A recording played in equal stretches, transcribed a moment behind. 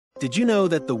Did you know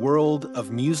that the world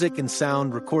of music and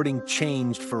sound recording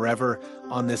changed forever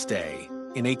on this day,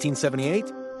 in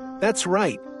 1878? That's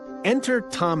right. Enter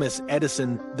Thomas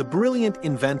Edison, the brilliant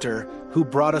inventor who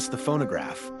brought us the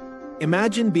phonograph.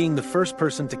 Imagine being the first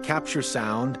person to capture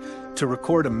sound, to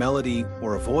record a melody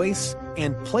or a voice,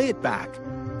 and play it back.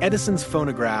 Edison's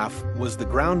phonograph was the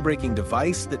groundbreaking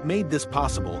device that made this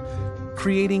possible,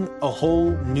 creating a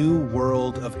whole new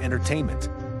world of entertainment.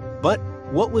 But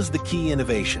what was the key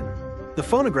innovation? The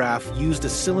phonograph used a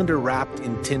cylinder wrapped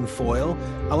in tin foil,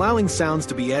 allowing sounds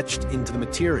to be etched into the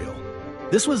material.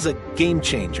 This was a game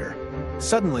changer.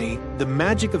 Suddenly, the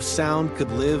magic of sound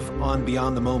could live on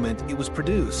beyond the moment it was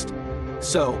produced.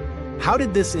 So, how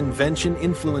did this invention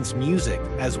influence music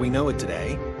as we know it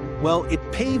today? Well,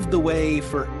 it paved the way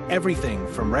for everything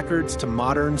from records to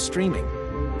modern streaming.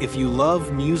 If you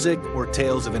love music or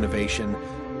tales of innovation,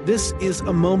 this is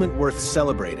a moment worth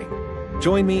celebrating.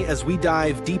 Join me as we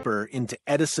dive deeper into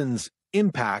Edison's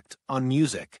impact on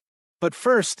music. But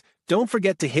first, don't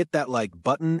forget to hit that like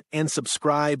button and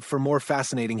subscribe for more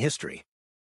fascinating history.